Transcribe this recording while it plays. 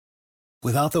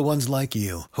Without the ones like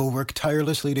you, who work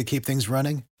tirelessly to keep things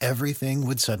running, everything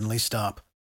would suddenly stop.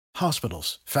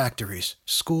 Hospitals, factories,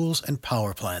 schools, and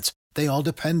power plants, they all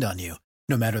depend on you.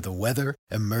 No matter the weather,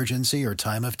 emergency, or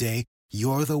time of day,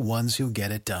 you're the ones who get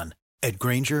it done. At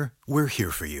Grainger, we're here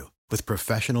for you with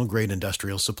professional-grade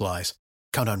industrial supplies.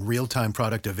 Count on real-time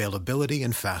product availability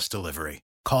and fast delivery.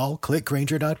 Call,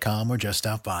 clickgrainger.com, or just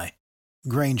stop by.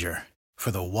 Grainger, for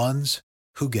the ones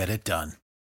who get it done.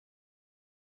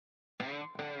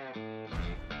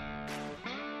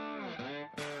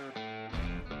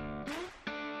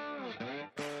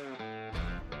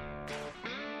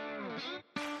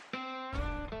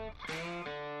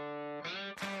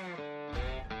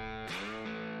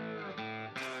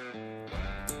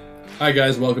 Hi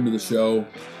guys, welcome to the show.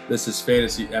 This is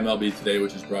Fantasy MLB Today,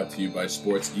 which is brought to you by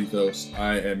Sports Ethos.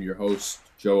 I am your host,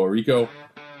 Joe Orico.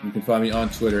 You can find me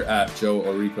on Twitter at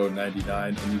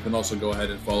JoeOrico99, and you can also go ahead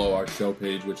and follow our show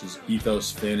page, which is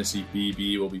Ethos Fantasy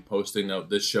BB. We'll be posting out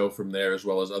this show from there, as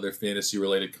well as other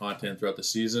fantasy-related content throughout the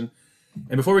season.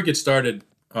 And before we get started,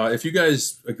 if you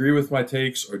guys agree with my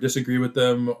takes or disagree with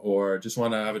them, or just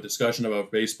want to have a discussion about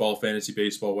baseball, fantasy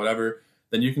baseball, whatever,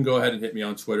 then you can go ahead and hit me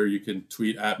on Twitter. You can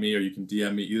tweet at me or you can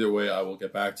DM me. Either way, I will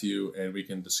get back to you and we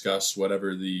can discuss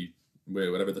whatever the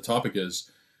topic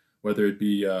is, whether it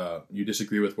be you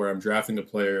disagree with where I'm drafting a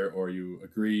player or you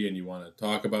agree and you want to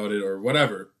talk about it or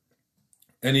whatever.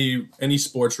 Any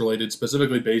sports related,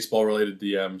 specifically baseball related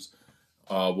DMs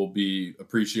will be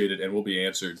appreciated and will be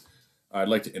answered. I'd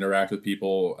like to interact with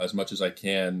people as much as I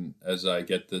can as I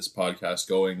get this podcast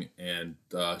going and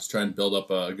try and build up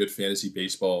a good fantasy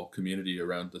baseball community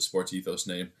around the Sports Ethos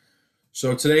name.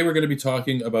 So today we're going to be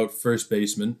talking about first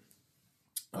baseman.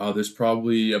 There's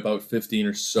probably about 15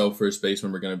 or so first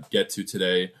basemen we're going to get to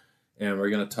today, and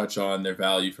we're going to touch on their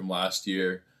value from last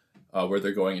year, where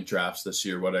they're going in drafts this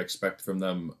year, what I expect from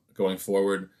them going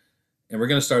forward. And we're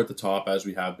going to start at the top as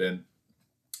we have been.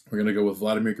 We're going to go with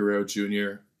Vladimir Guerrero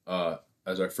Jr.,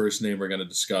 as our first name we're going to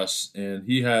discuss. And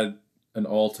he had an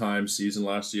all-time season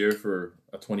last year for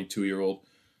a 22-year-old.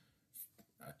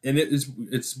 And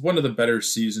it's one of the better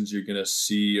seasons you're going to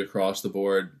see across the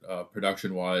board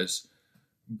production-wise,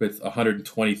 with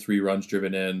 123 runs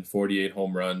driven in, 48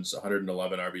 home runs,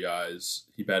 111 RBIs.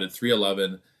 He batted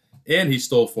 .311, and he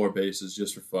stole 4 bases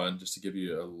just for fun, just to give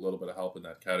you a little bit of help in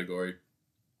that category.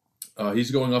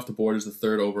 He's going off the board as the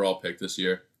 3rd overall pick this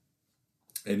year.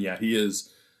 And yeah, he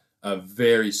is a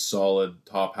very solid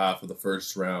top half of the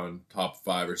first round, top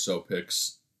 5 or so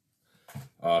picks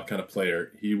kind of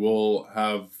player. He will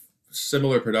have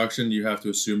similar production, you have to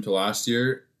assume, to last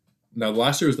year. Now,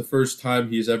 last year was the first time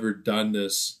he's ever done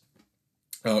this.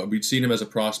 We'd seen him as a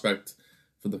prospect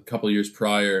for the couple of years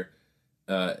prior,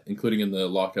 including in the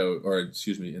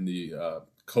in the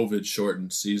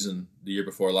COVID-shortened season the year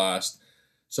before last.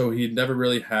 So he'd never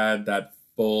really had that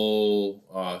full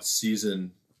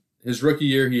season. His rookie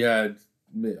year, he had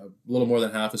a little more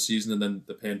than half a season, and then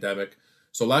the pandemic.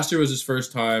 So last year was his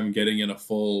first time getting in a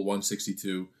full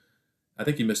 162. I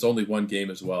think he missed only 1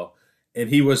 game as well, and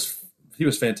he was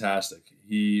fantastic.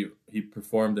 He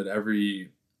performed in every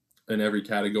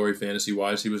category fantasy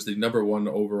wise. He was the number 1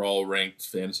 overall ranked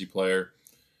fantasy player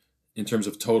in terms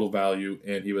of total value,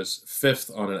 and he was 5th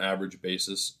on an average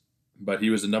basis. But he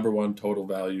was the number 1 total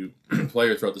value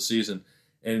player throughout the season.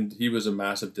 And he was a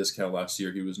massive discount last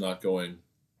year. He was not going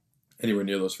anywhere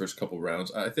near those first couple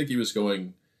rounds. I think he was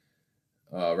going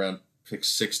around pick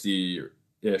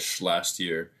 60-ish last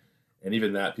year. And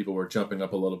even that, people were jumping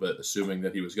up a little bit, assuming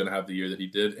that he was going to have the year that he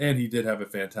did. And he did have a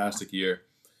fantastic year.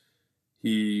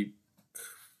 He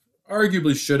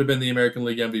arguably should have been the American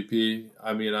League MVP.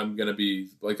 I mean, I'm going to be,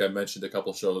 like I mentioned a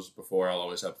couple shows before, I'll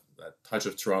always have that touch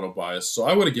of Toronto bias. So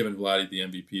I would have given Vladdy the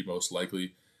MVP most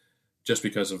likely, just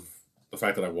because of the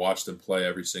fact that I watched him play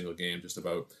every single game, just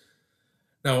about.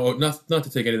 Now, not to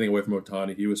take anything away from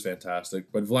Ohtani, he was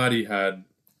fantastic, but Vladdy had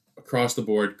across the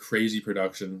board crazy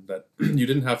production that you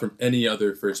didn't have from any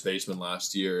other first baseman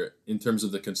last year in terms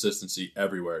of the consistency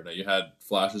everywhere. Now, you had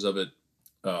flashes of it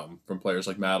from players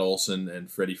like Matt Olson and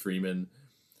Freddie Freeman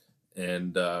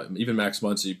and even Max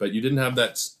Muncy, but you didn't have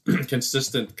that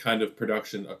consistent kind of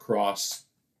production across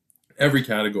every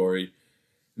category.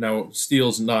 Now,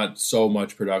 steals not so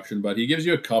much production, but he gives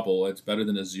you a couple. It's better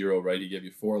than a 0, right? He gave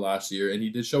you 4 last year, and he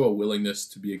did show a willingness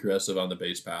to be aggressive on the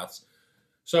base paths.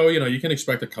 So, you can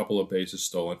expect a couple of bases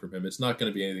stolen from him. It's not going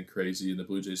to be anything crazy, and the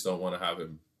Blue Jays don't want to have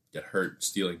him get hurt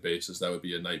stealing bases. That would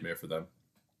be a nightmare for them.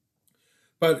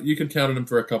 But you can count on him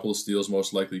for a couple of steals,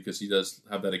 most likely, because he does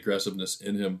have that aggressiveness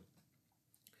in him.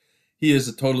 He is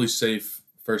a totally safe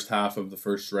first half of the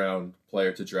first round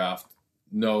player to draft.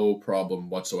 No problem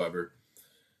whatsoever.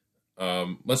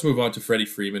 Let's move on to Freddie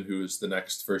Freeman, who is the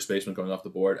next first baseman going off the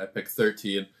board at pick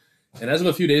 13. And as of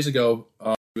a few days ago,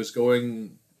 he was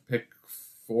going pick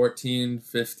 14,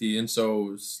 15.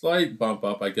 So slight bump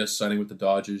up, I guess, signing with the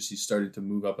Dodgers. He's starting to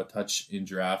move up a touch in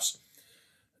drafts.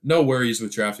 No worries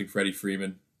with drafting Freddie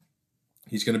Freeman.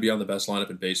 He's going to be on the best lineup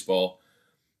in baseball.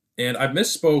 And I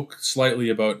misspoke slightly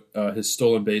about his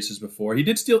stolen bases before. He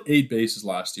did steal 8 bases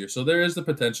last year, so there is the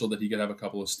potential that he could have a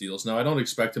couple of steals. Now, I don't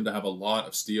expect him to have a lot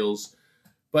of steals,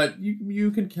 but you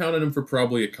can count on him for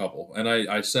probably a couple. And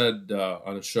I said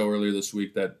on a show earlier this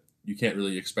week that you can't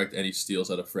really expect any steals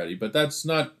out of Freddie, but that's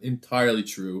not entirely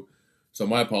true. So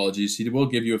my apologies. He will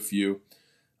give you a few.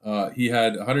 He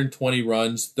had 120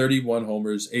 runs, 31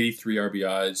 homers, 83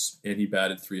 RBIs, and he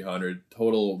batted 300.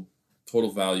 Total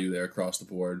value there across the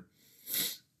board.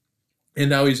 And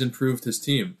now he's improved his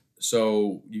team.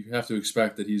 So you have to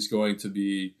expect that he's going to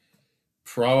be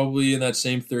probably in that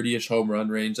same 30-ish home run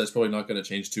range. That's probably not going to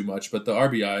change too much, but the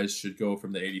RBIs should go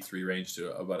from the 83 range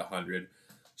to about 100.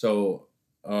 So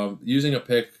using a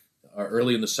pick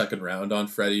early in the second round on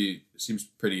Freddie seems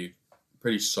pretty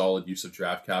solid use of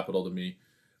draft capital to me.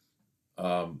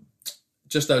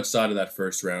 Just outside of that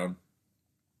first round.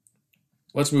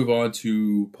 Let's move on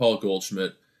to Paul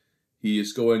Goldschmidt. He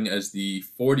is going as the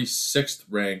 46th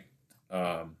ranked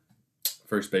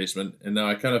first baseman. And now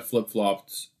I kind of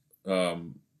flip-flopped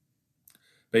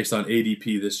based on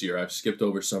ADP this year. I've skipped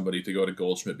over somebody to go to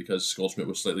Goldschmidt because Goldschmidt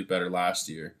was slightly better last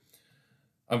year.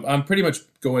 I'm pretty much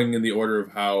going in the order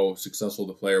of how successful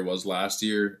the player was last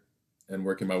year and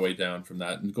working my way down from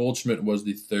that. And Goldschmidt was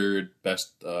the third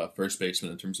best first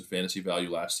baseman in terms of fantasy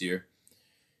value last year.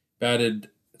 Batted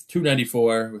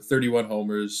 .294 with 31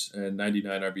 homers and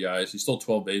 99 RBIs. He stole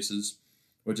 12 bases,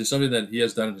 which is something that he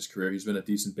has done in his career. He's been a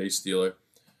decent base stealer.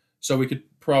 So we could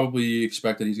probably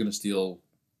expect that he's going to steal,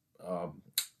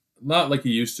 not like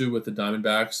he used to with the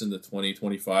Diamondbacks in the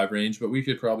 20-25 range, but we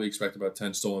could probably expect about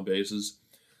 10 stolen bases.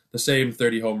 The same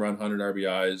 30 home run, 100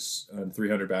 RBIs, and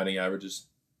 300 batting averages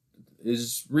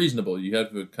is reasonable. You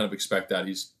have to kind of expect that.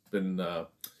 He's been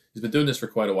doing this for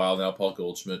quite a while now, Paul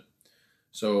Goldschmidt.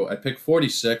 So I picked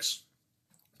 46,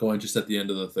 going just at the end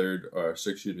of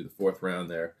the fourth round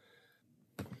there.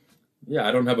 Yeah,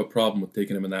 I don't have a problem with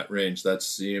taking him in that range. That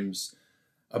seems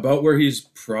about where he's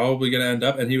probably going to end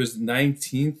up. And he was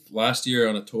 19th last year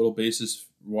on a total basis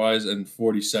wise and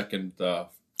 42nd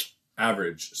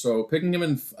average. So picking him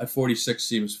in at 46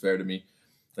 seems fair to me.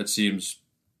 That seems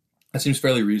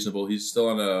fairly reasonable. He's still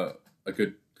on a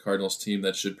good Cardinals team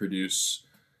that should produce.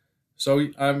 So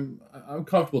I'm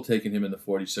comfortable taking him in the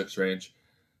 46 range.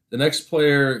 The next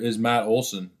player is Matt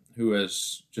Olson, who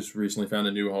has just recently found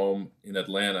a new home in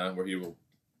Atlanta, where he will,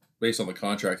 based on the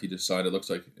contract he just signed, it looks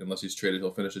like, unless he's traded,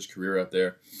 he'll finish his career out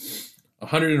there.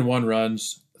 101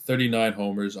 runs, 39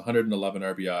 homers, 111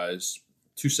 RBIs,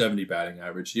 270 batting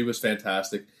average. He was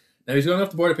fantastic. Now he's going off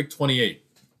the board at pick 28.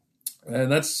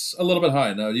 And that's a little bit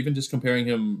high. Now, even just comparing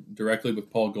him directly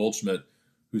with Paul Goldschmidt,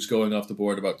 who's going off the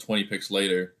board about 20 picks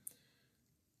later,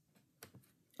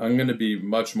 I'm going to be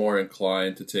much more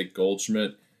inclined to take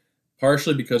Goldschmidt,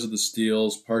 partially because of the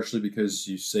steals, partially because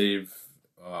you save,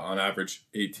 on average,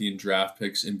 18 draft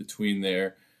picks in between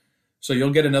there. So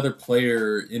you'll get another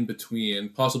player in between,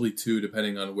 possibly 2,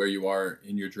 depending on where you are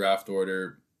in your draft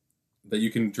order, that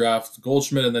you can draft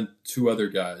Goldschmidt and then 2 other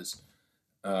guys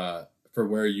for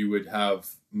where you would have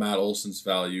Matt Olson's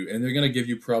value. And they're going to give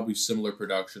you probably similar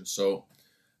production. So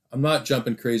I'm not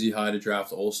jumping crazy high to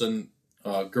draft Olson.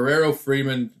 Guerrero,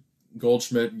 Freeman,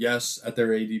 Goldschmidt, yes, at their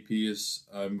ADPs,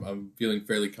 I'm feeling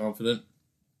fairly confident.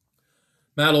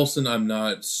 Matt Olson, I'm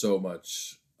not so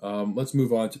much. Let's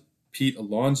move on to Pete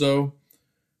Alonso,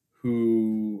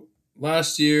 who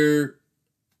last year,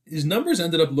 his numbers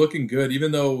ended up looking good,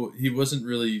 even though he wasn't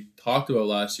really talked about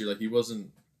last year. Like, he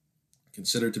wasn't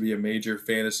considered to be a major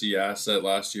fantasy asset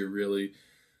last year, really.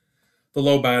 The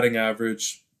low batting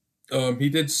average. He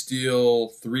did steal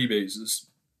 3 bases.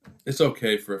 It's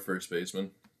okay for a first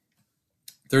baseman.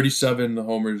 37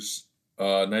 homers,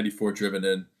 94 driven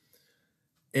in.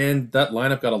 And that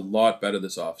lineup got a lot better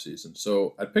this offseason.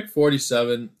 So I picked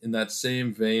 47 in that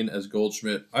same vein as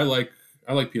Goldschmidt. I like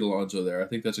Pete Alonso there. I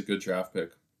think that's a good draft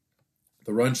pick.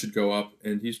 The run should go up,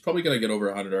 and he's probably going to get over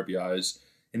 100 RBIs.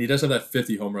 And he does have that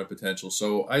 50 home run potential.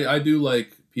 So I do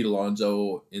like Pete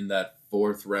Alonso in that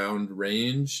 4th round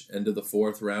range, end of the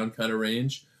 4th round kind of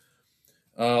range.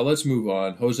 Let's move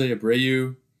on. Jose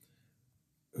Abreu,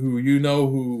 who you know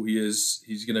who he is.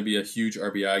 He's going to be a huge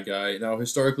RBI guy. Now,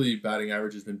 historically, batting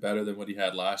average has been better than what he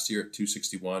had last year at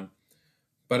 261.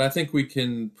 But I think we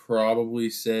can probably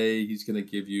say he's going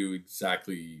to give you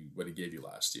exactly what he gave you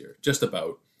last year. Just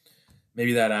about.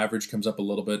 maybe that average comes up a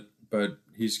little bit, but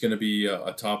he's going to be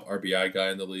a top RBI guy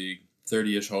in the league,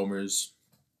 30-ish homers,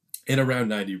 and around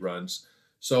 90 runs.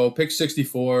 So pick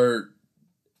 64,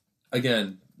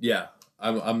 again, yeah.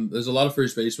 There's a lot of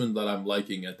first basemen that I'm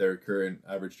liking at their current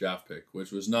average draft pick,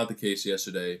 which was not the case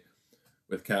yesterday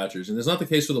with catchers. And it's not the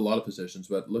case with a lot of positions,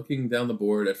 but looking down the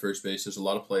board at first base, there's a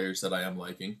lot of players that I am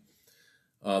liking.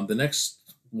 The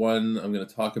next one I'm going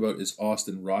to talk about is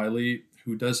Austin Riley,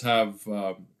 who does have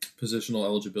positional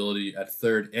eligibility at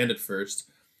third and at first.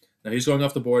 Now he's going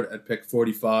off the board at pick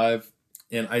 45,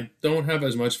 and I don't have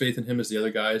as much faith in him as the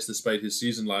other guys, despite his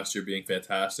season last year being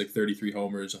fantastic, 33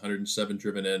 homers, 107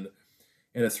 driven in,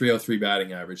 and a 303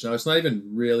 batting average. Now, it's not even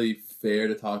really fair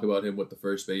to talk about him with the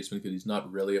first baseman because he's not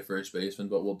really a first baseman,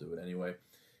 but we'll do it anyway.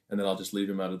 And then I'll just leave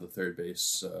him out of the third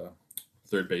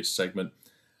base segment.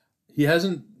 He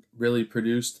hasn't really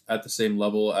produced at the same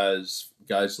level as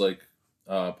guys like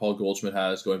Paul Goldschmidt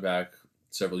has going back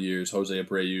several years, Jose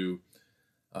Abreu,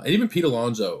 and even Pete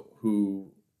Alonso,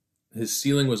 who his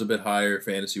ceiling was a bit higher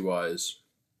fantasy-wise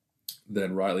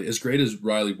than Riley. As great as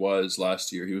Riley was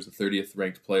last year, he was the 30th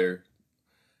ranked player.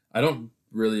 I don't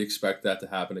really expect that to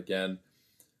happen again.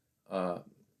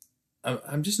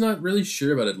 I'm just not really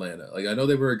sure about Atlanta. Like, I know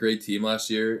they were a great team last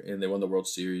year and they won the World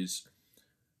Series,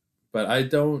 but I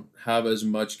don't have as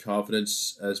much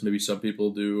confidence as maybe some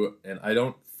people do. And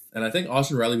I think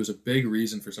Austin Riley was a big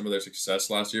reason for some of their success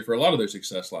last year, for a lot of their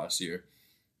success last year.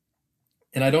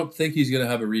 And I don't think he's going to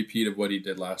have a repeat of what he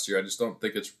did last year. I just don't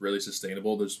think it's really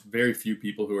sustainable. There's very few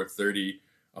people who are 30,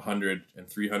 100, and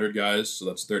 300 guys. So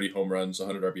that's 30 home runs,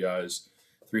 100 RBIs,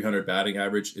 300 batting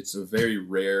average. It's a very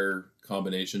rare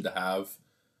combination to have.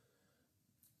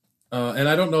 And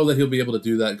I don't know that he'll be able to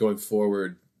do that going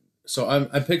forward. So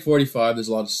I picked 45. There's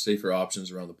a lot of safer options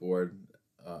around the board.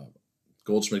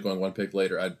 Goldschmidt going one pick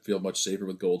later. I'd feel much safer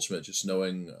with Goldschmidt, just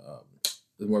knowing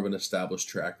there's more of an established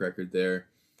track record there.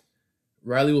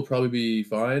 Riley will probably be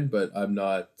fine, but I'm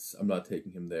not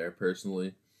taking him there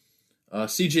personally.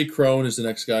 CJ Cron is the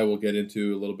next guy we'll get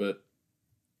into a little bit.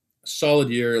 Solid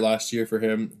year last year for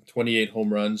him. 28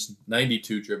 home runs,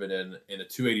 92 driven in, and a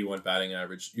 281 batting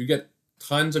average. You get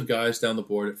tons of guys down the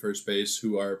board at first base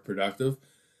who are productive,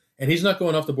 and he's not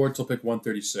going off the board until pick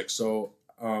 136. So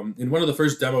in one of the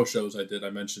first demo shows I did,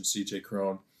 I mentioned CJ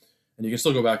Cron, and you can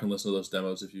still go back and listen to those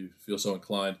demos if you feel so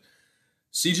inclined.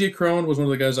 CJ Cron was one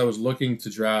of the guys I was looking to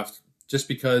draft just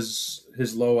because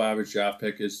his low average draft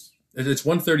pick it's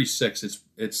 136.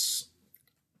 It's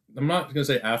I'm not going to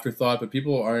say afterthought, but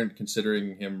people aren't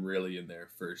considering him really in their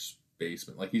first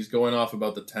baseman. Like, he's going off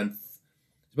about the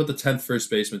 10th first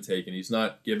baseman taken. He's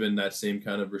not given that same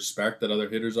kind of respect that other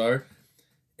hitters are.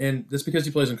 And that's because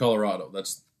he plays in Colorado.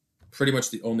 That's pretty much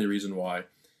the only reason why.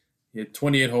 He had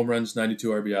 28 home runs, 92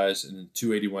 RBIs, and a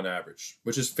 281 average,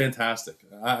 which is fantastic.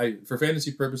 For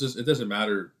fantasy purposes, it doesn't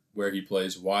matter where he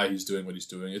plays, why he's doing what he's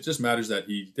doing. It just matters that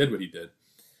he did what he did.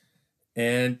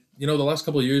 And, the last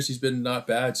couple of years, he's been not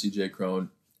bad, CJ Cron.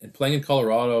 And playing in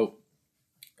Colorado,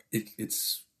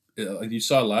 it's like you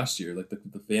saw last year, like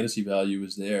the fantasy value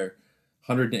is there.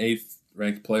 108th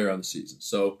ranked player on the season.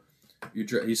 So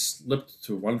he slipped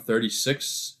to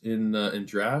 136 in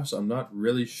drafts. I'm not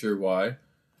really sure why,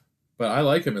 but I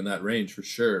like him in that range for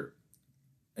sure.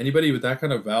 Anybody with that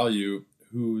kind of value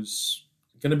who's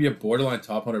going to be a borderline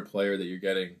top 100 player that you're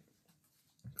getting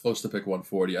close to pick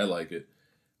 140, I like it.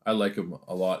 I like him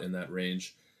a lot in that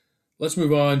range. Let's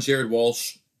move on. Jared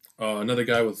Walsh, another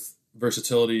guy with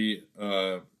versatility,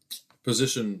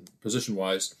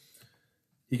 position-wise.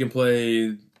 He can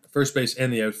play first base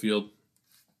and the outfield.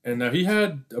 And now he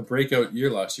had a breakout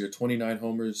year last year, 29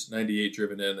 homers, 98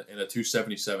 driven in, and a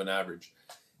 277 average.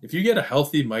 If you get a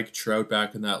healthy Mike Trout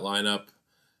back in that lineup,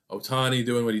 Ohtani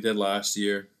doing what he did last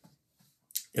year,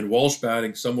 and Walsh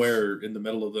batting somewhere in the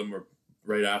middle of them or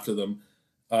right after them,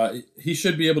 he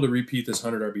should be able to repeat this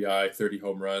 100 RBI, 30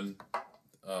 home run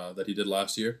that he did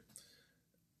last year.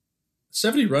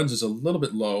 70 runs is a little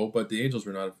bit low, but the Angels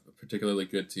were not a particularly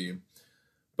good team.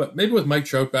 But maybe with Mike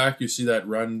Trout back, you see that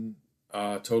run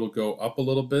total go up a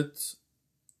little bit.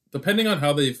 Depending on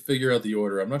how they figure out the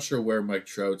order, I'm not sure where Mike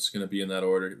Trout's going to be in that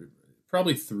order.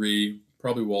 Probably 3,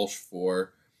 probably Walsh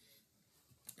 4,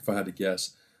 if I had to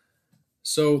guess.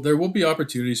 So there will be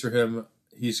opportunities for him.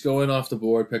 He's going off the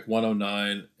board, pick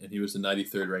 109, and he was the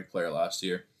 93rd ranked player last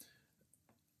year.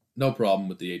 No problem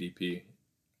with the ADP.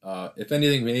 If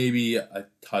anything, maybe a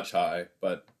touch high,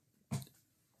 but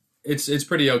it's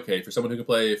pretty okay. For someone who can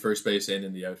play first base and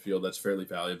in the outfield, that's fairly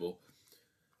valuable.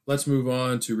 Let's move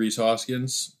on to Rhys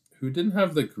Hoskins, who didn't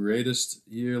have the greatest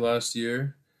year last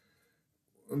year.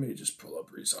 Let me just pull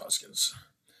up Rhys Hoskins.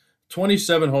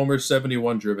 27 homers,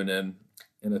 71 driven in,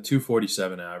 and a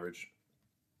 247 average.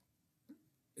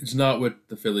 It's not what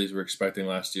the Phillies were expecting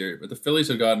last year, but the Phillies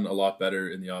have gotten a lot better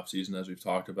in the offseason, as we've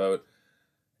talked about.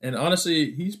 And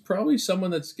honestly, he's probably someone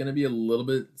that's going to be a little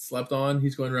bit slept on.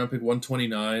 He's going around pick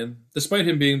 129, despite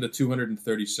him being the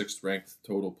 236th ranked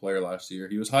total player last year.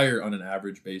 He was higher on an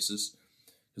average basis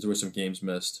because there were some games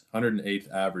missed,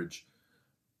 108th average.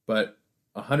 But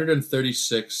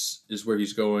 136 is where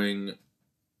he's going.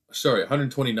 Sorry,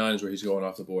 129 is where he's going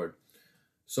off the board.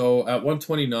 So at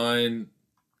 129,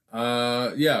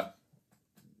 yeah,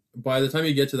 by the time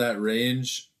you get to that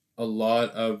range, a lot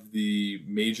of the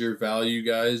major value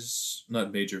guys,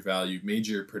 not major value,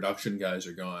 major production guys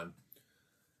are gone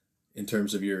in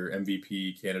terms of your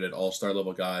MVP candidate, all-star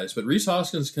level guys. But Rhys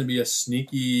Hoskins can be a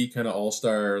sneaky kind of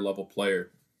all-star level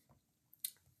player.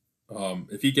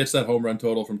 If he gets that home run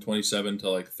total from 27 to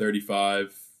like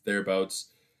 35, thereabouts,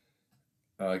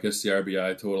 gets the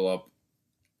RBI total up,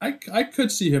 I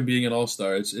could see him being an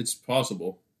all-star. It's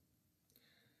possible.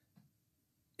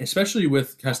 Especially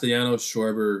with Castellanos,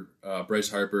 Schwarber,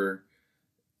 Bryce Harper.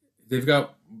 They've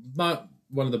got not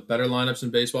one of the better lineups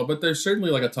in baseball, but they're certainly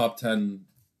like a top 10,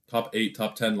 top 8,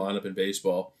 top 10 lineup in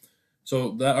baseball.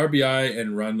 So that RBI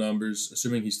and run numbers,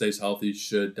 assuming he stays healthy,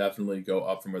 should definitely go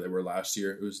up from where they were last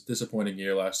year. It was a disappointing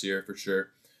year last year for sure.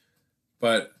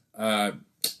 But I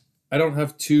don't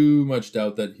have too much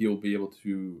doubt that he'll be able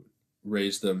to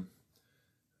raise them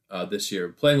this year.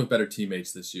 Playing with better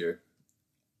teammates this year,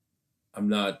 I'm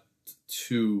not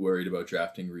too worried about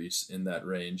drafting Rhys in that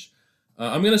range.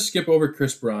 I'm going to skip over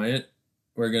Chris Bryant.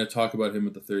 We're going to talk about him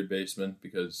at the third baseman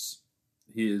because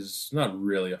he is not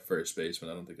really a first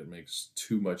baseman. I don't think it makes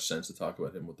too much sense to talk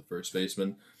about him with the first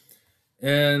baseman.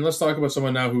 And let's talk about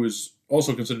someone now who is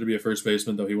also considered to be a first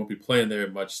baseman, though he won't be playing there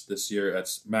much this year.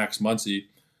 That's Max Muncy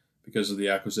because of the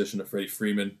acquisition of Freddie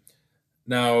Freeman.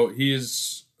 Now,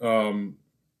 he's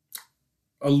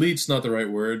elite's not the right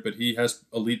word, but he has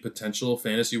elite potential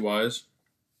fantasy-wise.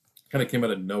 Kind of came out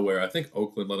of nowhere. I think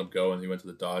Oakland let him go and he went to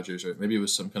the Dodgers, or maybe it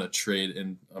was some kind of trade,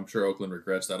 and I'm sure Oakland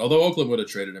regrets that. Although Oakland would have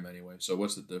traded him anyway, so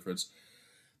what's the difference?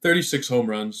 36 home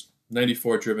runs,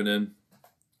 94 driven in,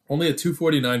 only a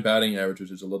 249 batting average,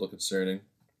 which is a little concerning.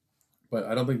 But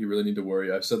I don't think you really need to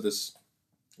worry. I said this,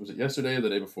 was it yesterday or the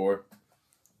day before?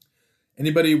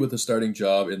 Anybody with a starting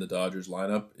job in the Dodgers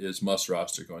lineup is must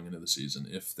roster going into the season.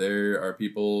 If there are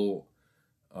people,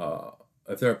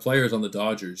 if there are players on the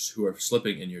Dodgers who are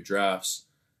slipping in your drafts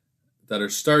that are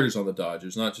starters on the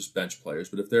Dodgers, not just bench players,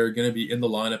 but if they're going to be in the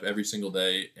lineup every single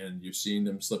day and you're seeing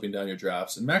them slipping down your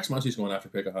drafts, and Max Muncy's going after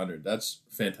pick 100, that's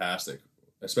fantastic.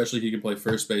 Especially if he can play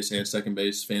first base and second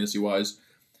base fantasy-wise.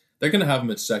 They're going to have him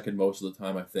at second most of the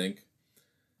time, I think.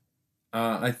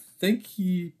 I think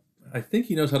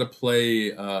he knows how to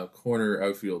play corner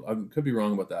outfield. I could be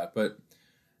wrong about that, but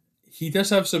he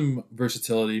does have some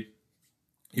versatility.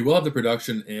 He will have the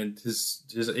production, and his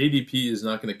ADP is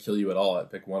not going to kill you at all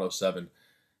at pick 107.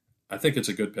 I think it's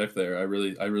a good pick there. I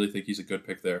really think he's a good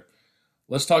pick there.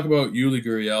 Let's talk about Yuli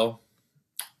Gurriel,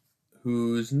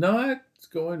 who's not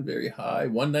going very high.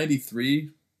 193.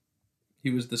 He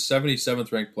was the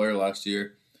 77th ranked player last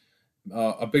year.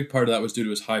 A big part of that was due to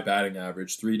his high batting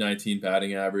average, 319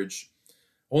 batting average.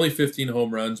 Only 15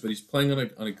 home runs, but he's playing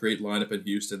on a great lineup in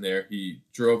Houston there. He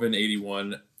drove in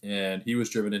 81, and he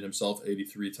was driven in himself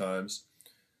 83 times.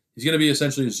 He's going to be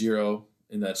essentially a zero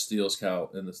in that steals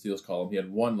column. He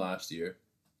had 1 last year.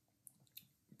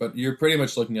 But you're pretty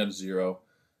much looking at a 0.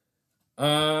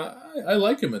 I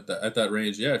like him at that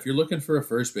range. Yeah, if you're looking for a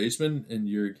first baseman and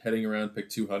you're heading around pick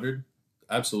 200,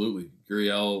 absolutely.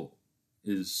 Gurriel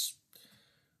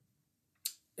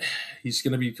he's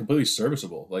going to be completely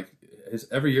serviceable. Like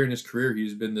every year in his career,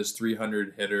 he's been this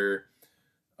 300 hitter,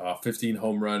 15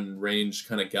 home run range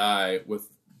kind of guy with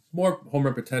more home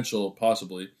run potential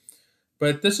possibly.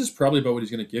 But this is probably about what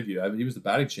he's going to give you. I mean, he was the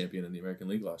batting champion in the American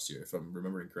League last year, if I'm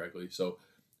remembering correctly. So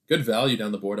good value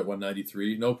down the board at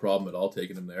 193. No problem at all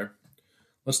taking him there.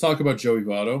 Let's talk about Joey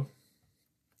Votto.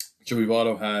 Joey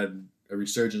Votto had a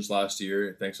resurgence last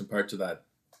year, thanks in part to that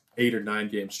 8 or 9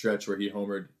 game stretch where he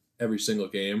homered every single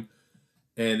game.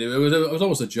 And it was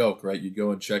almost a joke, right? You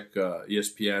go and check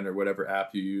ESPN or whatever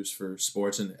app you use for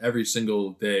sports, and every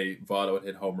single day Votto would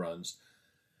hit home runs.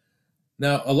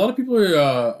 Now, a lot of people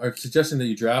are suggesting that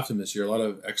you draft him this year, a lot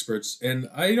of experts, and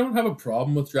I don't have a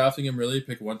problem with drafting him really.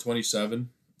 Pick 127.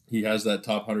 He has that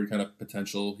top 100 kind of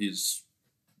potential. He's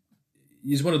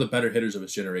one of the better hitters of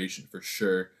his generation for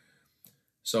sure.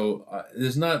 So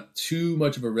there's not too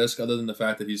much of a risk other than the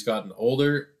fact that he's gotten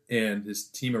older and his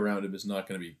team around him is not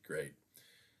going to be great.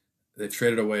 They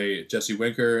traded away Jesse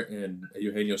Winker and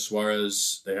Eugenio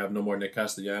Suarez. They have no more Nick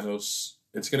Castellanos.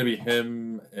 It's going to be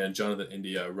him and Jonathan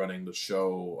India running the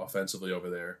show offensively over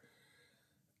there.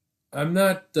 I'm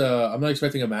not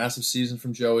expecting a massive season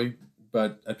from Joey,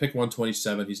 but I pick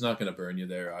 127. He's not going to burn you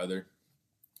there either.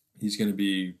 He's going to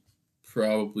be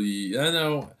probably, I don't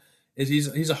know,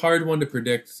 he's a hard one to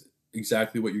predict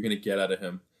exactly what you're going to get out of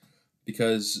him,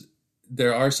 because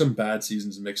there are some bad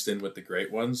seasons mixed in with the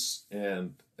great ones,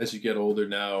 and as you get older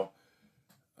now,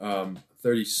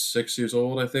 36 years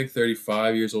old, I think,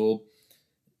 35 years old,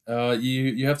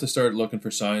 you have to start looking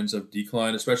for signs of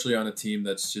decline, especially on a team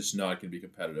that's just not going to be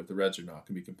competitive. The Reds are not going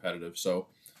to be competitive. So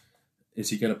is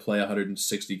he going to play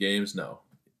 160 games? No.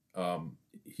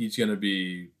 He's going to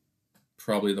be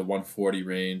probably the 140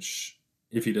 range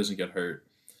if he doesn't get hurt.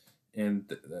 And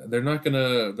they're not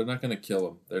gonna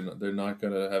kill him. They're not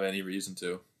gonna have any reason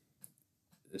to.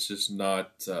 It's just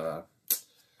not.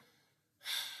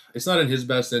 It's not in his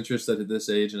best interest at this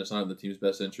age, and it's not in the team's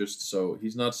best interest. So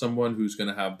he's not someone who's going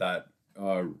to have that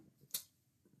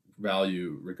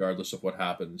value regardless of what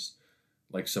happens,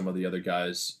 like some of the other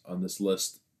guys on this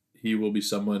list. He will be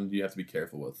someone you have to be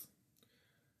careful with.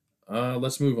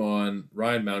 Let's move on.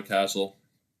 Ryan Mountcastle,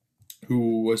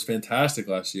 who was fantastic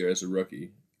last year as a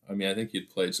rookie. I mean, I think he had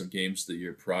played some games the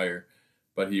year prior,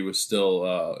 but he was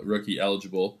still rookie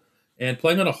eligible. And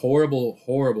playing on a horrible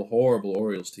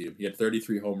Orioles team. He had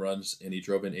 33 home runs and he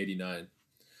drove in 89.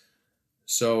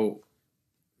 So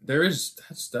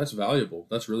that's valuable.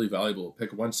 That's really valuable.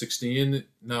 Pick 116.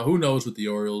 Now, who knows with the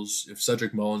Orioles if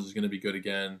Cedric Mullins is going to be good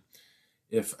again,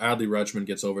 if Adley Rutschman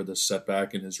gets over this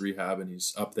setback in his rehab and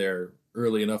he's up there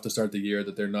early enough to start the year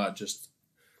that they're not just,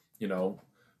 4-22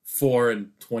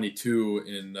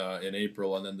 in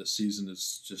April and then the season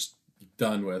is just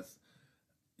done with.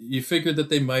 You figured that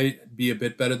they might be a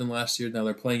bit better than last year. Now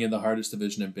they're playing in the hardest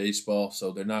division in baseball,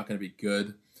 so they're not going to be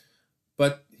good.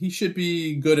 But he should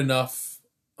be good enough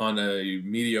on a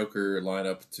mediocre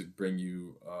lineup to bring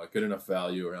you good enough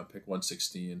value around pick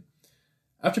 116.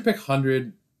 After pick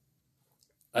 100,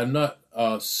 I'm not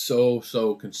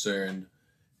so concerned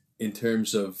in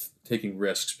terms of taking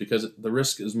risks, because the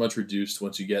risk is much reduced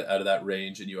once you get out of that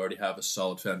range and you already have a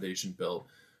solid foundation built.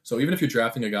 So even if you're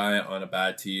drafting a guy on a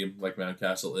bad team like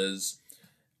Mountcastle is,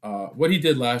 what he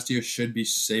did last year should be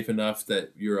safe enough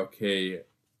that you're okay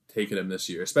taking him this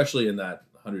year, especially in that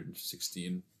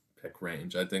 116 pick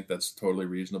range. I think that's totally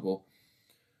reasonable.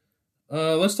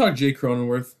 Let's talk Jake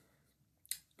Cronenworth.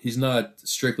 He's not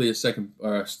strictly a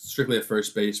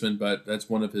first baseman, but that's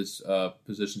one of his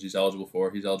positions he's eligible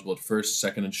for. He's eligible at first,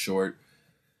 second, and short,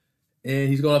 and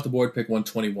he's going off the board pick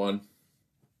 121.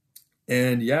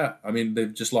 And yeah, I mean,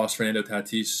 they've just lost Fernando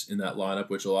Tatis in that lineup,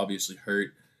 which will obviously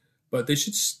hurt. But they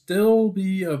should still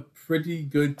be a pretty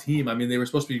good team. I mean, they were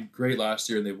supposed to be great last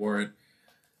year, and they weren't.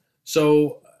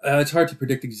 So it's hard to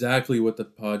predict exactly what the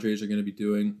Padres are going to be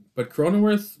doing. But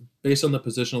Cronenworth, based on the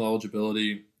positional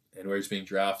eligibility and where he's being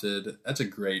drafted, that's a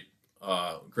great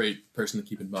person to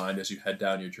keep in mind as you head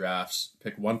down your drafts.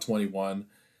 Pick 121.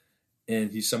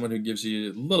 And he's someone who gives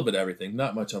you a little bit of everything.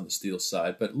 Not much on the steal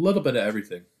side, but a little bit of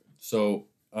everything. So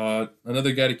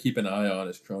another guy to keep an eye on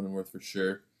is Cronenworth for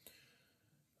sure.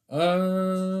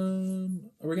 Are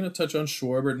we going to touch on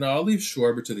Schwarber? No, I'll leave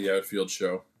Schwarber to the outfield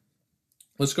show.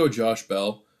 Let's go Josh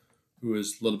Bell, who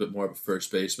is a little bit more of a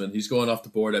first baseman. He's going off the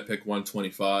board at pick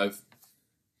 125.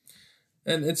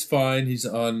 And it's fine. He's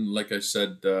on, like I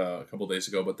said a couple days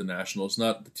ago, about the Nationals.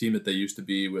 Not the team that they used to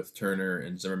be with Turner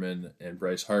and Zimmerman and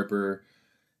Bryce Harper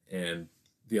and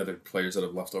the other players that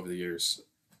have left over the years.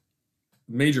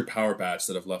 Major power bats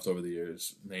that have left over the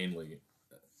years, mainly,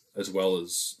 as well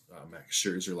as Max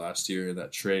Scherzer last year in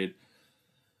that trade.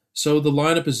 So the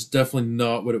lineup is definitely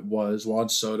not what it was. Juan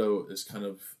Soto is kind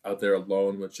of out there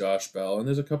alone with Josh Bell, and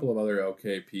there's a couple of other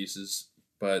okay pieces,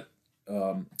 but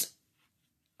I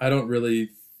wouldn't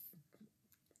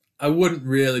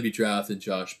really be drafting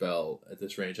Josh Bell at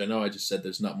this range. I know I just said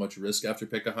there's not much risk after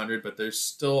pick 100, but there's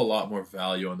still a lot more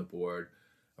value on the board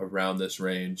around this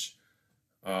range.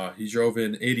 He drove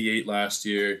in 88 last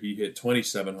year. He hit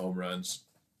 27 home runs.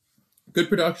 Good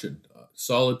production.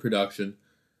 Solid production.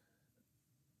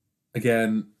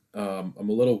 Again, I'm a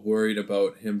little worried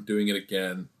about him doing it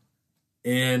again.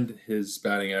 And his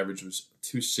batting average was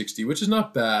 260, which is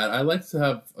not bad. I like to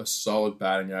have a solid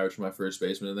batting average for my first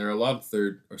baseman, and there are a lot of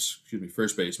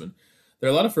first baseman. There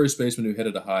are a lot of first basemen who hit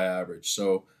at a high average.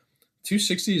 So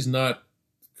 260 is not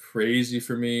crazy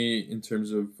for me in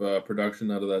terms of production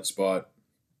out of that spot.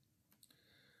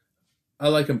 I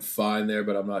like him fine there,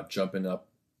 but I'm not jumping up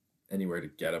anywhere to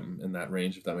get him in that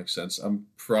range, if that makes sense. I'm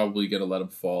probably going to let him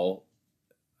fall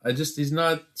he's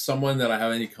not someone that I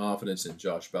have any confidence in,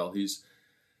 Josh Bell.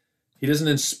 He doesn't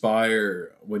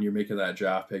inspire when you're making that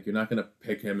draft pick. You're not going to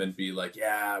pick him and be like,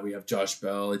 yeah, we have Josh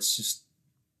Bell. It's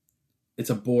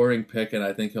a boring pick, and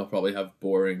I think he'll probably have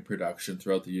boring production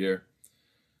throughout the year.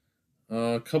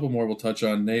 A couple more we'll touch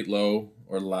on. Nate Lowe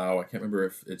or Lau. I can't remember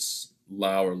if it's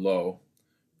Lau or Lowe.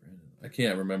 I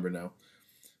can't remember now.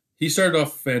 He started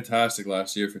off fantastic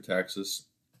last year for Texas,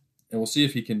 and we'll see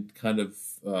if he can kind of.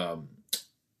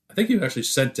 I think he was actually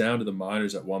sent down to the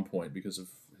minors at one point because of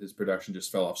his production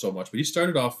just fell off so much. But he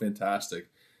started off fantastic,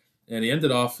 and he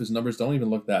ended off. His numbers don't even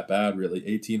look that bad, really.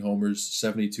 18 homers,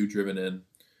 72 driven in,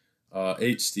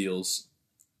 8 steals.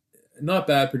 Not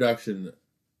bad production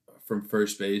from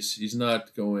first base. He's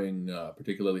not going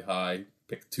particularly high.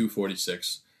 Pick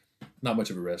 246. Not much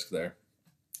of a risk there.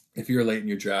 If you're late in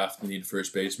your draft, you need a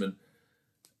first baseman.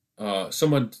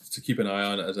 Someone to keep an eye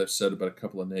on, as I've said about a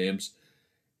couple of names.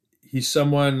 He's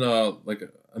someone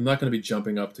I'm not going to be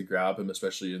jumping up to grab him,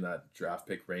 especially in that draft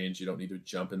pick range. You don't need to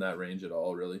jump in that range at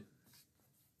all, really.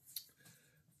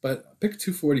 But pick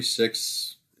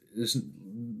 246 is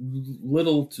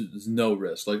little to no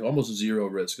risk, like almost zero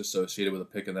risk associated with a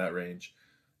pick in that range.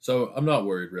 So I'm not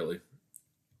worried, really.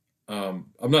 I'm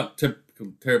not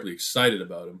terribly excited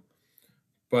about him,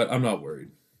 but I'm not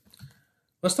worried.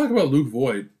 Let's talk about Luke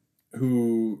Voit,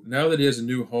 who, now that he has a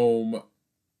new home,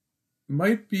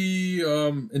 might be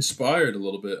inspired a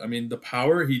little bit. I mean, the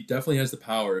power, he definitely has the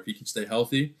power if he can stay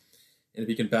healthy and if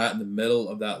he can bat in the middle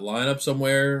of that lineup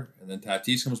somewhere and then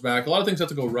Tatis comes back. A lot of things have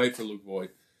to go right for Luke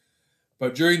Voit.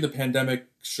 But during the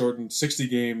pandemic-shortened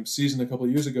 60-game season a couple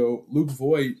of years ago, Luke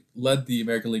Voit led the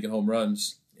American League in home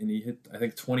runs, and he hit, I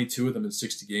think, 22 of them in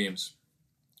 60 games.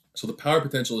 So the power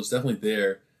potential is definitely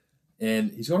there,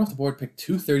 and he's going off the board, pick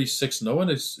 236. No one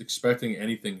is expecting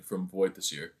anything from Voit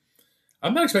this year.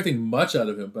 I'm not expecting much out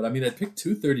of him, but I mean, at pick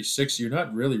 236, you're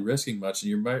not really risking much,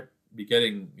 and you might be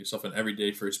getting yourself an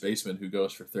everyday first baseman who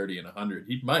goes for 30 and 100.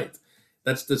 He might.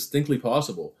 That's distinctly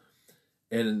possible.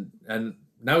 And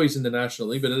now he's in the National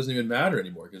League, but it doesn't even matter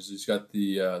anymore because he's got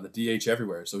the DH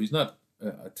everywhere. So he's not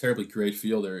a terribly great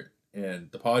fielder,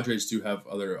 and the Padres do have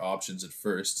other options at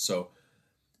first. So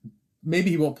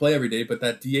maybe he won't play every day, but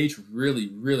that DH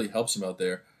really, really helps him out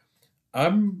there.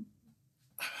 I'm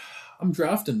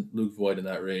drafting Luke Voit in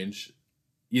that range,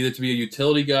 either to be a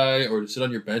utility guy or to sit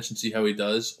on your bench and see how he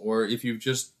does, or if you've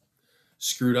just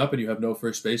screwed up and you have no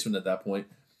first baseman at that point.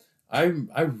 I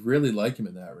really like him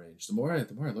in that range. The more I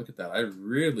look at that, I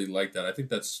really like that. I think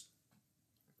there's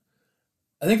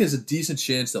a decent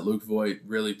chance that Luke Voit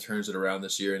really turns it around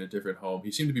this year in a different home.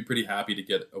 He seemed to be pretty happy to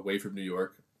get away from New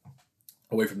York,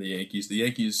 away from the Yankees. The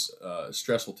Yankees, a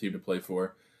stressful team to play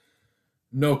for,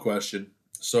 no question.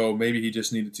 So maybe he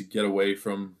just needed to get away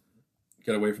from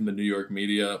the New York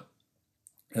media,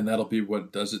 and that'll be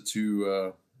what does it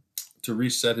to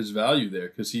reset his value there,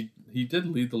 because he did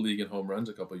lead the league in home runs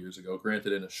a couple of years ago,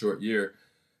 granted in a short year,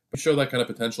 but showed that kind of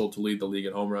potential to lead the league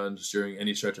in home runs during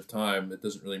any stretch of time. It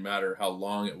doesn't really matter how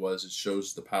long it was; it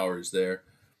shows the power is there.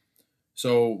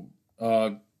 So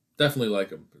definitely like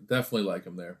him. Definitely like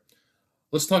him there.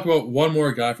 Let's talk about one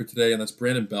more guy for today, and that's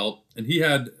Brandon Belt. And he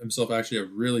had himself actually a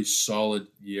really solid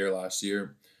year last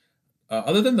year.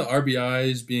 Other than the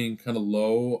RBIs being kind of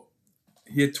low,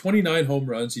 he had 29 home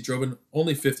runs. He drove in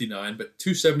only 59, but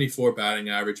 274 batting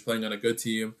average, playing on a good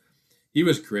team. He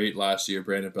was great last year,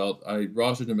 Brandon Belt. I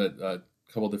rostered him at a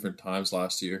couple different times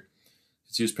last year.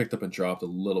 He was picked up and dropped a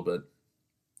little bit.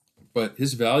 But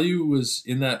his value was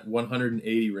in that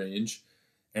 180 range,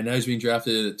 and now he's being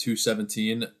drafted at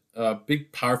 217.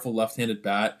 Big, powerful left-handed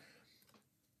bat.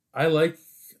 I like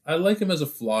him as a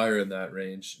flyer in that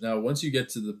range. Now, once you get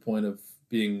to the point of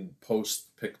being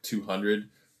post-pick 200,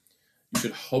 you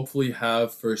should hopefully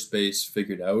have first base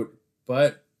figured out.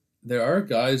 But there are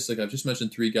guys, like I've just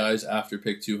mentioned 3 guys after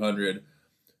pick 200,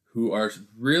 who are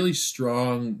really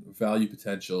strong value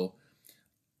potential.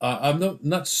 I'm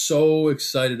not so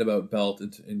excited about Belt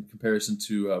in comparison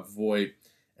to Voit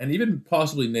and even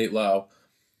possibly Nate Lau.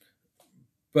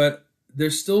 But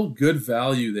there's still good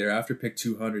value there after pick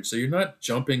 200, so you're not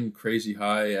jumping crazy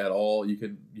high at all. You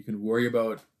can worry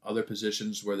about other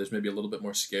positions where there's maybe a little bit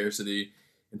more scarcity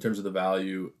in terms of the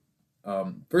value.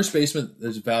 First baseman,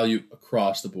 there's value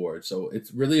across the board, so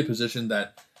it's really a position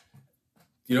that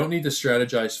you don't need to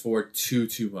strategize for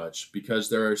too much because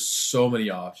there are so many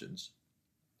options.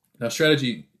 Now,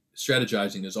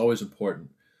 strategizing is always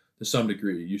important to some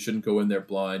degree. You shouldn't go in there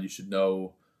blind. You should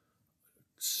know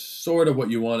sort of what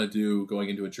you want to do going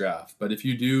into a draft. But if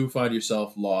you do find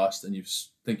yourself lost and you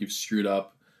think you've screwed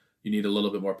up, you need a little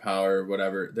bit more power,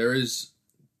 whatever, there is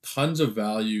tons of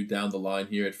value down the line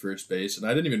here at first base. And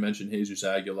I didn't even mention Jesus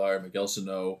Aguilar, Miguel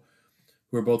Sano,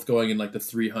 who are both going in like the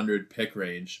 300 pick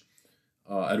range.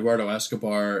 Eduardo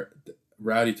Escobar,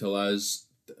 Rowdy Tellez.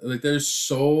 Like, there's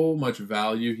so much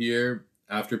value here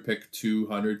after pick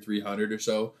 200, 300 or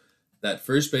so. That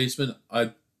first baseman,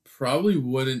 I probably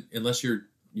wouldn't, unless you're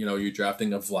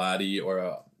drafting a Vladdy or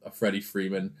a Freddie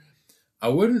Freeman. I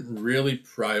wouldn't really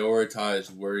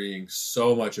prioritize worrying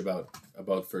so much about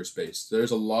first base.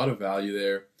 There's a lot of value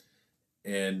there,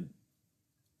 and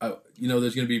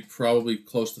there's going to be probably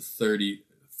close to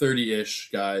 30-ish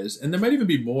guys, and there might even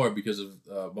be more because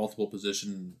of multiple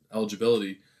position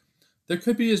eligibility. There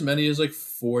could be as many as like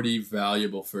 40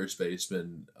 valuable first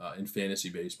basemen in fantasy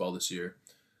baseball this year.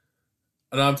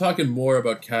 And I'm talking more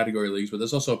about category leagues, but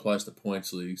this also applies to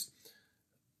points leagues.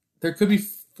 There could be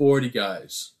 40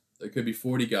 guys.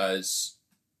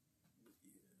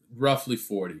 Roughly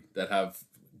 40, that have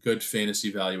good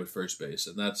fantasy value at first base.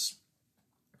 And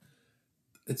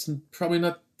it's probably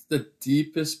not the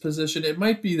deepest position. It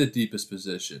might be the deepest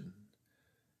position.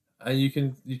 And you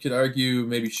could argue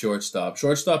maybe shortstop.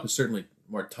 Shortstop is certainly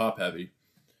more top heavy.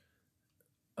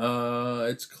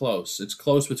 It's close. It's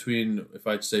close between, if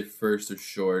I'd say first or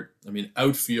short. I mean,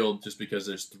 outfield, just because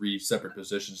there's 3 separate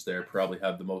positions there, probably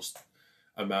have the most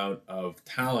amount of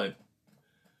talent.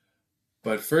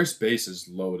 But first base is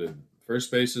loaded.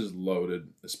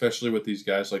 Especially with these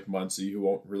guys like Muncy, who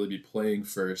won't really be playing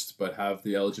first, but have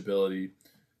the eligibility.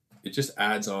 It just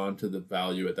adds on to the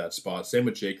value at that spot. Same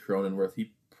with Jake Cronenworth.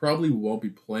 He probably won't be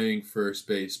playing first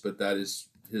base, but that is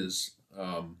his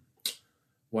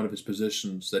one of his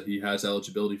positions that he has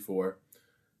eligibility for.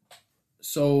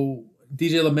 So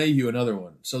DJ LeMahieu, another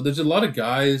one. So there's a lot of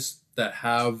guys that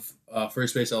have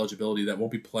first base eligibility that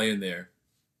won't be playing there.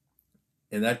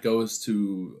 And that goes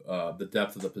to the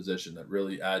depth of the position. That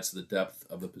really adds to the depth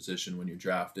of the position when you're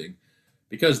drafting,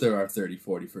 because there are 30,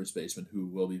 40 first basemen who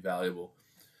will be valuable.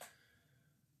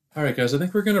 All right, guys, I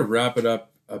think we're going to wrap it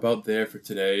up about there for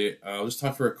today. I'll just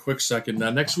talk for a quick second. Now,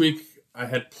 next week, I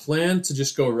had planned to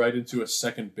just go right into a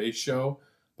second base show,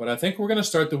 but I think we're going to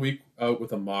start the week out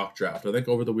with a mock draft. I think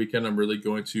over the weekend, I'm really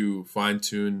going to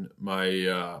fine-tune my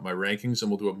rankings, and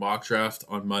we'll do a mock draft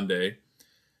on Monday.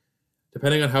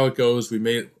 Depending on how it goes, we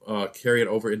may carry it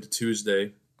over into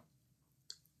Tuesday.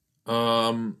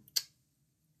 A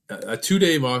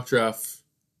 2-day mock draft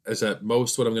is at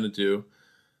most what I'm going to do.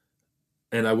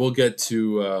 And I will get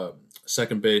to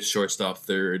second base, shortstop,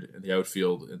 third, and the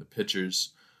outfield, and the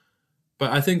pitchers.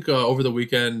 But I think over the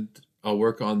weekend, I'll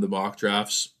work on the mock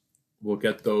drafts. We'll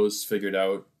get those figured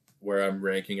out, where I'm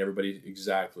ranking everybody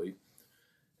exactly.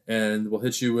 And we'll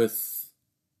hit you with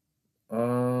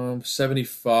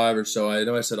 75 or so. I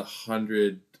know I said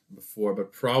 100 before,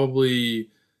 but probably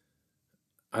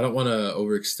I don't want to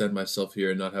overextend myself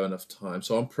here and not have enough time.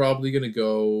 So I'm probably going to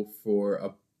go for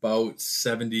about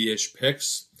 70-ish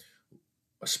picks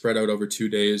spread out over 2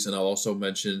 days. And I'll also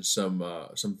mention some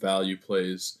value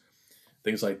plays,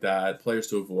 things like that, players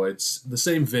to avoid. It's the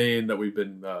same vein that we've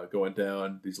been going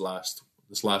down this last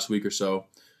week or so.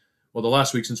 Well, the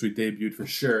last week since we debuted for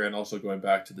sure, and also going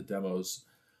back to the demos.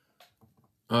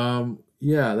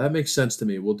 Yeah, that makes sense to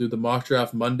me. We'll do the mock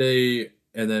draft Monday,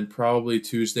 and then probably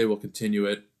Tuesday we'll continue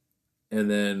it, and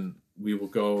then we will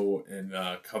go and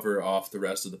cover off the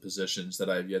rest of the positions that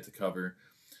I have yet to cover.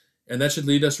 And that should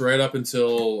lead us right up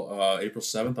until April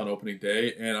 7th on opening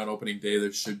day. And on opening day,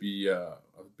 there should be a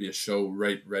show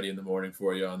right ready in the morning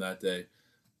for you on that day,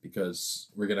 because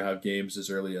we're going to have games as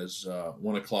early as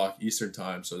 1 o'clock Eastern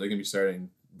time. So they're going to be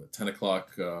starting at 10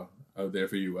 o'clock out there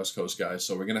for you West Coast guys.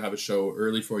 So we're going to have a show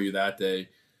early for you that day.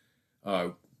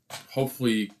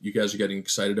 Hopefully you guys are getting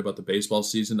excited about the baseball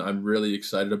season. I'm really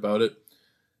excited about it.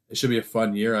 It should be a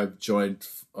fun year. I've joined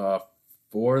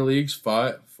 4 leagues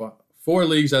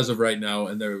as of right now,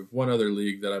 and there's one other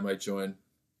league that I might join.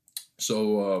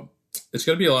 So it's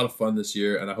going to be a lot of fun this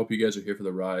year, and I hope you guys are here for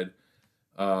the ride.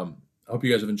 I hope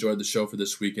you guys have enjoyed the show for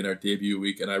this week and our debut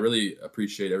week, and I really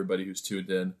appreciate everybody who's tuned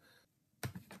in.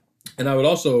 And I would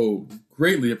also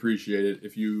greatly appreciate it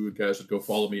if you guys would go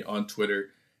follow me on Twitter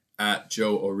at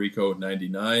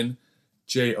JoeOrrico99,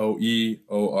 JoeOrrico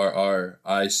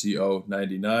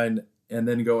 99, and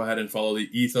then go ahead and follow the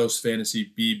Ethos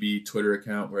Fantasy BB Twitter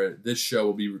account, where this show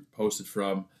will be posted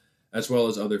from, as well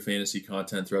as other fantasy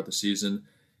content throughout the season.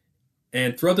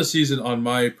 And throughout the season, on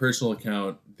my personal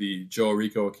account, the Joe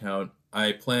Orrico account,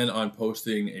 I plan on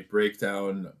posting a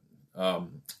breakdown,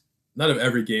 not of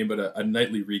every game, but a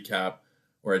nightly recap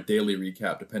or a daily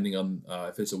recap, depending on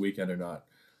if it's a weekend or not,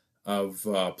 of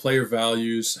player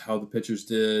values, how the pitchers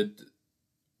did,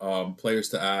 players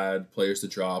to add, players to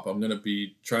drop. I'm going to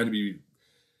be trying to be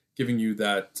giving you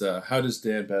that, how does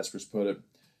Dan Besbris put it?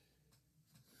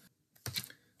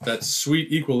 That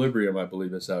sweet equilibrium, I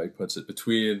believe is how he puts it,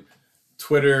 between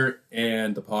Twitter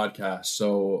and the podcast.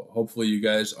 So hopefully you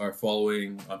guys are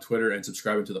following on Twitter and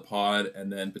subscribing to the pod.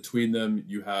 And then between them,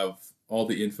 you have all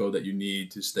the info that you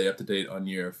need to stay up to date on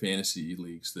your fantasy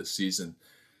leagues this season.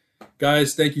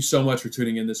 Guys, thank you so much for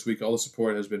tuning in this week. All the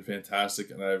support has been fantastic,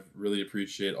 and I really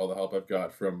appreciate all the help I've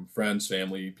got from friends,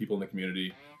 family, people in the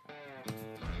community,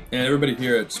 and everybody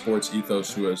here at Sports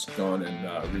Ethos who has gone and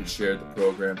reshared the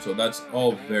program. So that's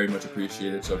all very much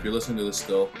appreciated. So if you're listening to this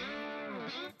still,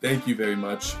 thank you very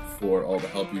much for all the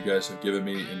help you guys have given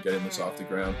me in getting this off the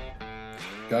ground.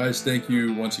 Guys, thank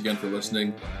you once again for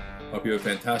listening. Hope you have a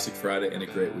fantastic Friday and a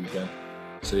great weekend.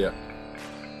 See ya.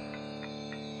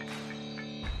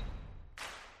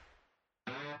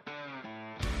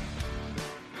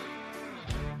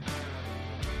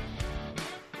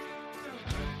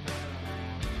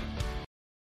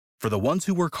 For the ones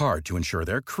who work hard to ensure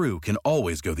their crew can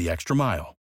always go the extra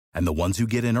mile, and the ones who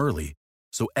get in early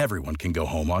so everyone can go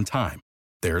home on time,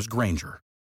 there's Grainger,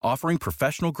 offering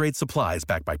professional-grade supplies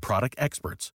backed by product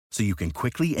experts so you can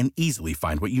quickly and easily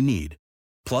find what you need.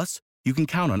 Plus, you can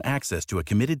count on access to a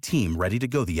committed team ready to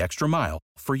go the extra mile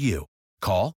for you.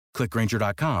 Call, click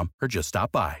Grainger.com, or just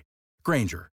stop by.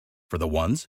 Grainger, for the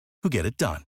ones who get it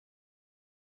done.